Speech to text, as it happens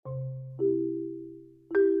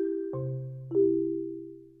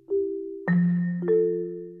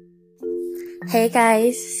Hey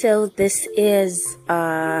guys, so this is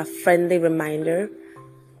a friendly reminder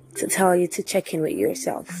to tell you to check in with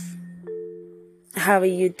yourself. How are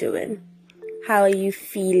you doing? How are you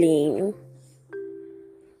feeling?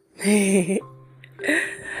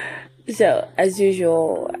 So, as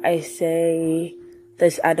usual, I say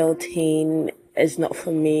this adulting is not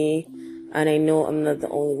for me, and I know I'm not the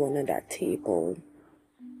only one at that table.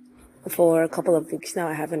 For a couple of weeks now,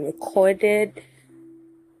 I haven't recorded.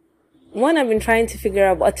 One, I've been trying to figure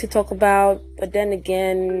out what to talk about, but then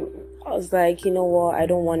again, I was like, you know what, I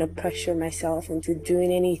don't want to pressure myself into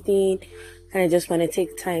doing anything, and I just want to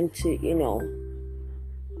take time to,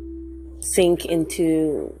 sink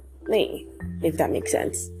into me, if that makes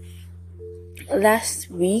sense.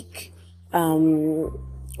 Last week,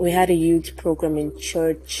 we had a youth program in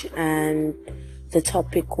church, and the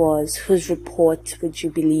topic was, whose report would you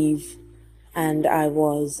believe? And I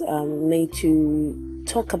was made to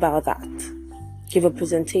talk about that, give a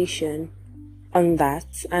presentation on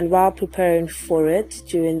that. And while preparing for it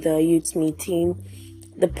during the youth meeting,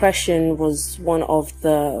 depression was one of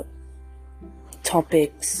the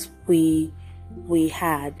topics we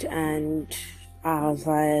had. And I was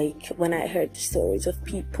like, when I heard the stories of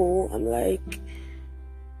people, I'm like,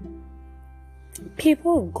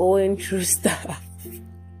 people going through stuff.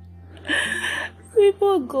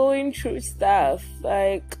 People going through stuff.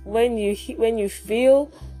 Like when you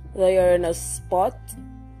feel that you're in a spot,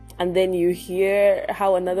 and then you hear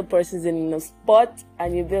how another person's in a spot,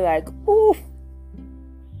 and you be like, "Ooh,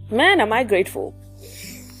 man, am I grateful?"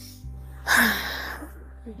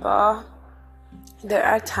 But there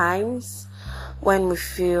are times when we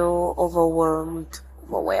feel overwhelmed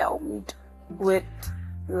with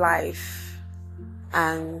life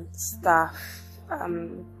and stuff.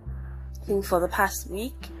 I think for the past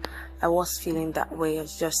week, I was feeling that way. I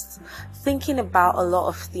was just thinking about a lot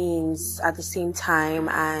of things at the same time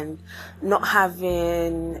and not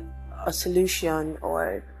having a solution,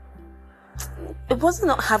 or it wasn't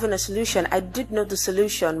not having a solution. I did know the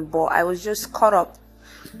solution, but I was just caught up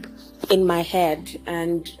in my head,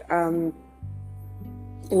 and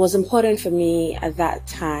it was important for me at that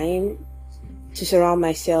time to surround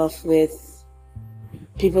myself with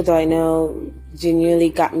people that I know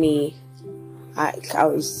genuinely got me. I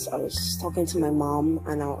was talking to my mom,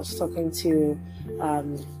 and I was talking to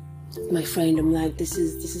my friend. I'm like, this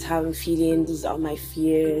is how I'm feeling, these are my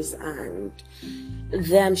fears, and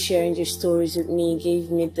them sharing their stories with me gave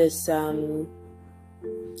me this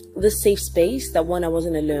safe space that, one, I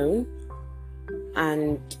wasn't alone,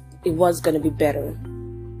 and it was gonna be better.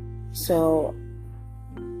 So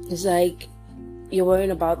it's like, you're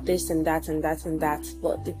worrying about this and that and that and that,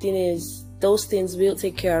 but the thing is, those things will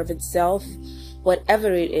take care of itself.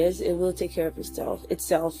 Whatever it is, it will take care of itself,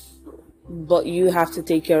 but you have to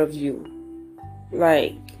take care of you.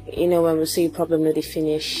 Like, when we say problem no dey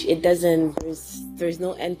finish, it doesn't, there's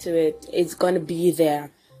no end to it. It's gonna be there.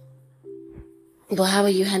 But how are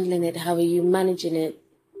you handling it? How are you managing it?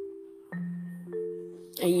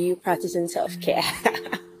 Are you practicing self-care?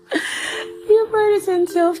 You're practicing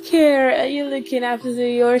self-care. Are you looking after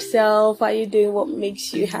yourself? Are you doing what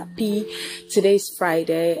makes you happy? Today's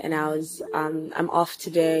Friday, and I'm off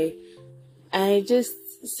today. And I just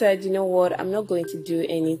said, you know what? I'm not going to do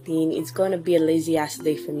anything. It's going to be a lazy ass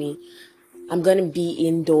day for me. I'm going to be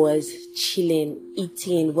indoors, chilling,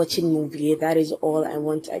 eating, watching movie. That is all I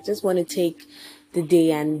want. I just want to take the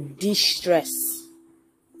day and de-stress.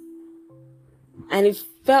 And it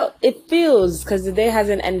feels, because the day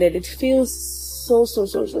hasn't ended, it feels so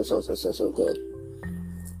good.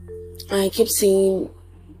 I keep seeing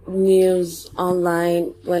news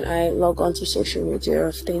online when I log onto social media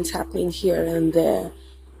of things happening here and there,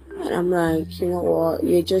 and I'm like, you know what,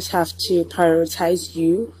 you just have to prioritize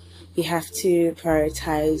you. You have to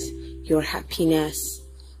prioritize your happiness.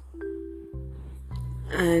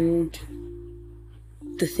 And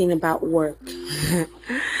the thing about work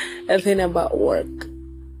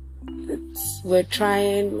we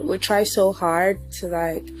try so hard to,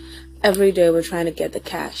 like, every day we're trying to get the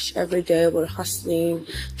cash. Every day we're hustling,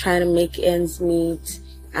 trying to make ends meet.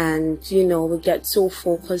 And, we get so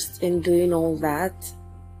focused in doing all that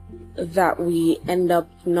we end up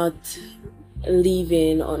not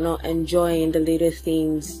living or not enjoying the little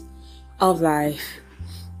things of life.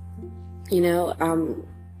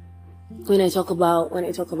 When I talk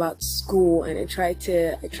about school, and I try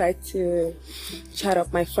to chat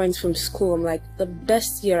up my friends from school, I'm like, the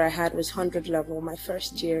best year I had was 100 level, my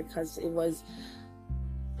first year, because it was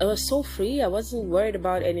so free. I wasn't worried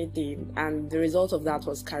about anything, and the result of that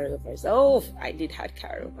was carryovers. Oh, I had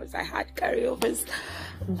carryovers,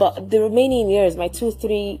 but the remaining years, my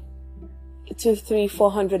 2-3 2, 3,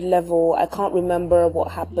 400 level. I can't remember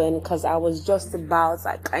what happened because I was just about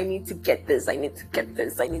like, I need to get this, I need to get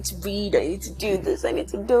this, I need to read, I need to do this, I need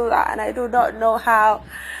to do that. And I do not know how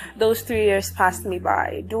those 3 years passed me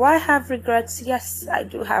by. Do I have regrets? Yes, I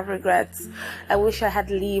do have regrets. I wish I had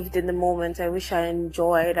lived in the moment. I wish I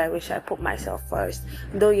enjoyed. I wish I put myself first.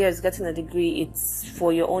 Though, yes, getting a degree, it's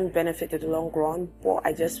for your own benefit in the long run. But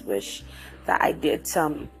I just wish that I did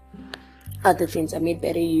some other things. I made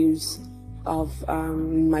better use of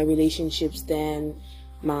my relationships than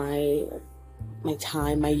my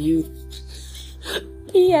time, my youth.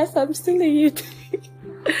 Yes, I'm still a youth.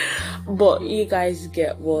 But you guys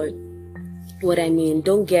get what I mean.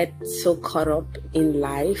 Don't get so caught up in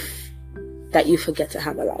life that you forget to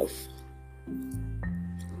have a life.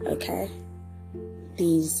 Okay?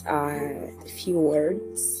 These are a few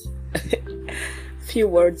words. Few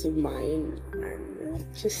words of mine. And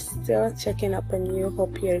just still checking up on you.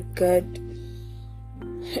 Hope you're good.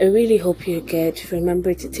 I really hope you're good.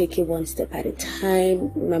 Remember to take it one step at a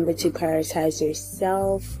time. Remember to prioritize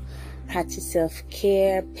yourself. Practice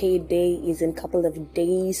self-care. Payday is in a couple of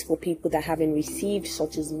days for people that haven't received,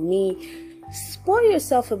 such as me. Spoil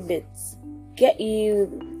yourself a bit. Get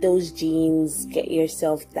you those jeans. Get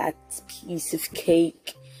yourself that piece of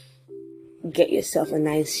cake. Get yourself a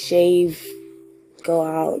nice shave. Go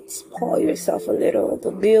out. Spoil yourself a little.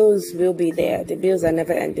 The bills will be there. The bills are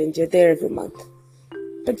never ending. You're there every month.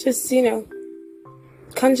 But just,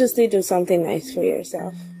 consciously do something nice for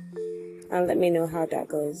yourself. And let me know how that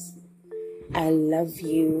goes. I love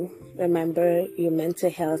you. Remember, your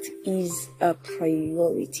mental health is a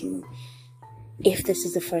priority. If this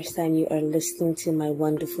is the first time you are listening to my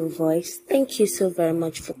wonderful voice, thank you so very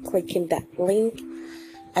much for clicking that link.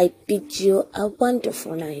 I bid you a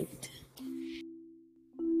wonderful night.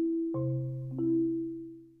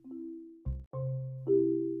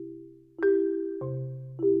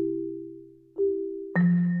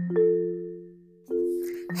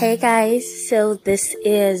 Hey guys, so this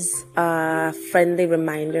is a friendly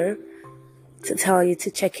reminder to tell you to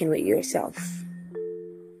check in with yourself.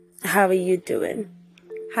 How are you doing?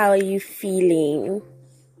 How are you feeling?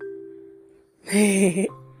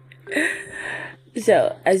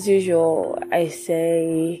 So, as usual, I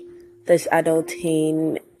say this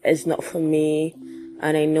adulting is not for me,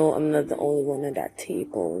 and I know I'm not the only one at that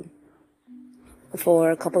table. For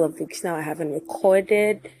a couple of weeks now, I haven't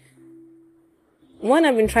recorded. One,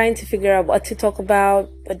 I've been trying to figure out what to talk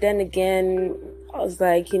about, but then again, I was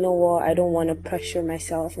like, you know what, I don't want to pressure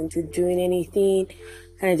myself into doing anything,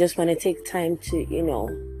 and I just want to take time to,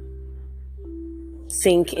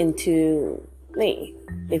 sink into me,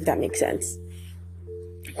 if that makes sense.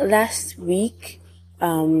 Last week,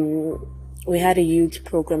 we had a youth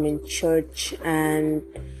program in church, and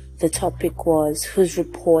the topic was, whose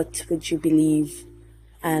report would you believe?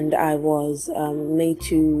 And I was made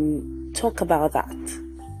to talk about that,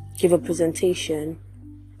 give a presentation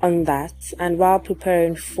on that. And while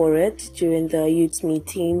preparing for it during the youth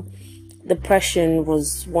meeting, depression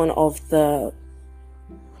was one of the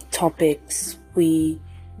topics we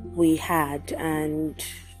had. And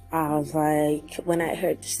I was like, when I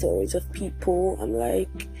heard the stories of people, I'm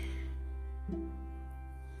like,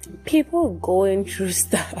 people going through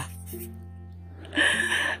stuff.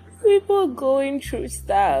 People going through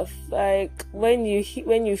stuff. Like when you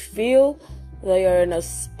feel that you're in a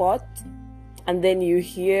spot, and then you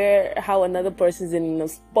hear how another person's in a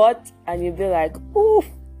spot, and you be like, "Ooh,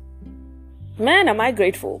 man, am I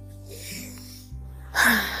grateful?"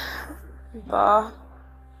 But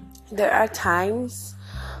there are times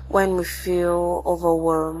when we feel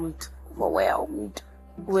overwhelmed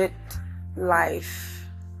with life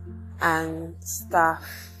and stuff.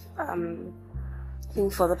 I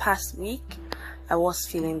think for the past week, I was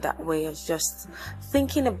feeling that way. I was just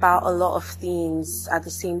thinking about a lot of things at the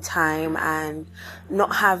same time and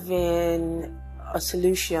not having a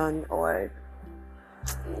solution, or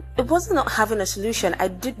it wasn't not having a solution. I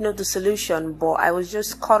did know the solution, but I was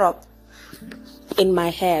just caught up in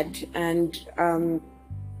my head. And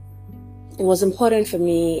it was important for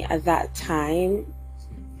me at that time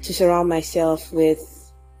to surround myself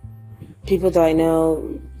with people that I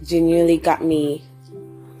know genuinely got me.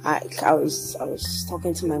 I was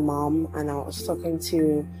talking to my mom, and I was talking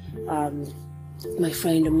to my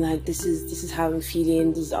friend. I'm like, this is how I'm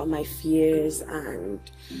feeling, these are my fears, and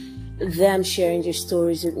them sharing their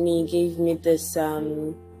stories with me gave me this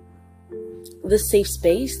safe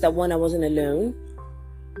space that, one, I wasn't alone,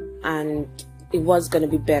 and it was gonna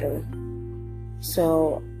be better.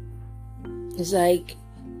 So it's like,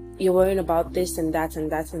 you're worrying about this and that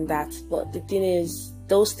and that and that, but the thing is,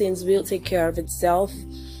 those things will take care of itself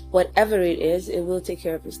whatever it is, it will take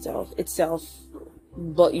care of itself,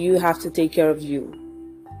 but you have to take care of you.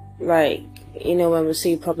 Like, when we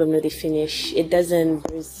say problem no dey finish, it doesn't,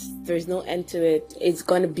 there's no end to it. It's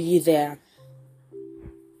gonna be there.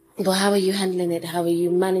 But how are you handling it? How are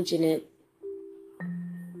you managing it?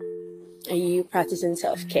 Are you practicing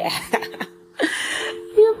self-care?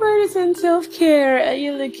 You're practicing self-care. Are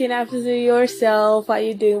you looking after yourself? Are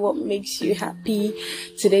you doing what makes you happy?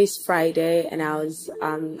 Today's Friday, and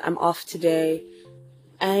I'm off today.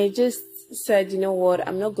 And I just said, you know what?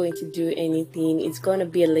 I'm not going to do anything. It's going to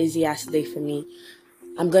be a lazy ass day for me.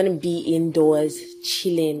 I'm going to be indoors,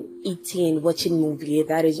 chilling, eating, watching movie.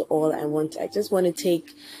 That is all I want. I just want to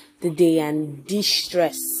take the day and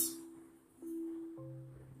de-stress.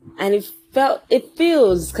 And it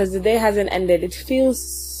feels, because the day hasn't ended, it feels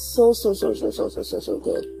so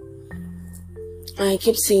good. I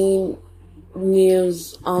keep seeing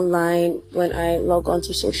news online when I log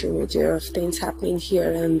onto social media of things happening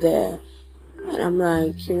here and there. And I'm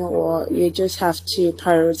like, you know what? You just have to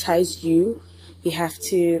prioritize you. You have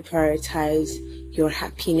to prioritize your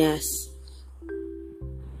happiness.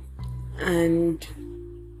 And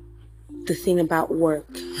the thing about work,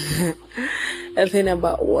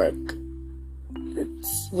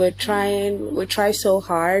 we try so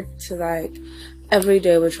hard to, like, every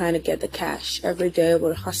day we're trying to get the cash. Every day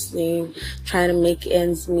we're hustling, trying to make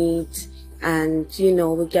ends meet. And,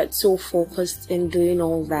 we get so focused in doing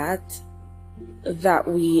all that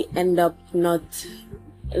we end up not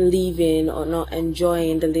living or not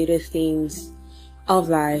enjoying the little things of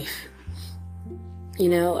life.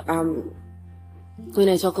 When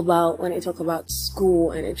I talk about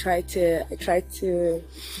school, and I try to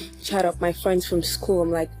chat up my friends from school,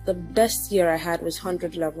 I'm like, the best year I had was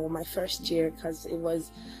 100 level, my first year, because it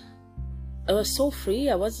was so free.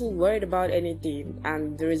 I wasn't worried about anything,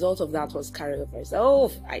 and the result of that was carryovers. Oh,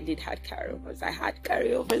 I had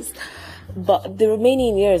carryovers. But the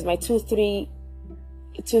remaining years, my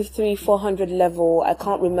 400 level, I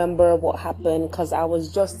can't remember what happened, because I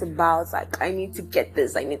was just about like, I need to get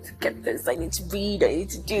this, I need to read, I need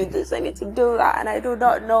to do this, I need to do that. And I do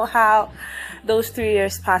not know how those 3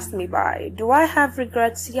 years passed me by. Do I have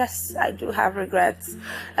regrets? Yes, I do have regrets.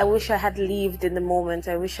 I wish I had lived in the moment.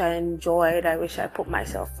 I wish I enjoyed. I wish I put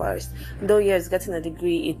myself first. Though yes, getting a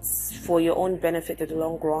degree, it's for your own benefit in the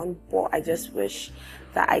long run, but I just wish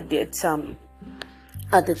that I did some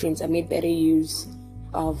other things. I made better use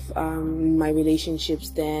of my relationships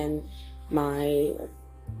than my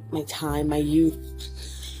time, my youth.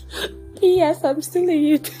 Yes, I'm still a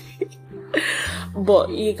youth. But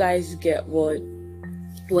you guys get what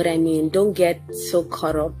I mean. Don't get so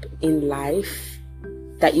caught up in life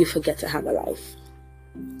that you forget to have a life.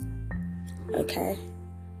 Okay?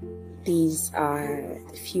 These are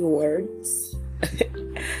a few words.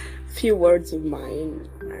 Few words of mine.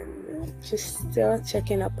 And just still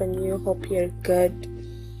checking up on you. Hope you're good.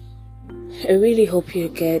 I really hope you're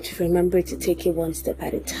good. Remember to take it one step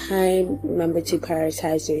at a time. Remember to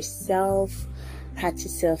prioritize yourself.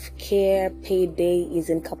 Practice self-care. Payday is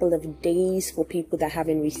in a couple of days for people that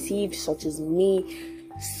haven't received, such as me.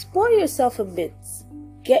 Spoil yourself a bit.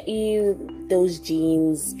 Get you those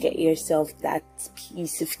jeans. Get yourself that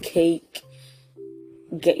piece of cake.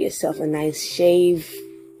 Get yourself a nice shave.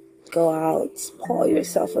 Go out. Spoil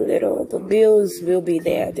yourself a little. The bills will be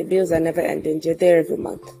there. The bills are never ending. You're there every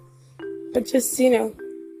month. But just,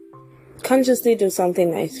 consciously do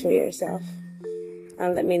something nice for yourself.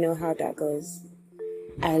 And let me know how that goes.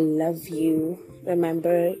 I love you.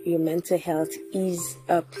 Remember, your mental health is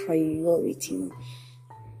a priority.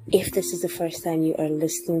 If this is the first time you are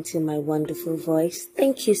listening to my wonderful voice,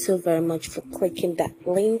 thank you so very much for clicking that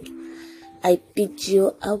link. I bid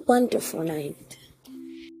you a wonderful night.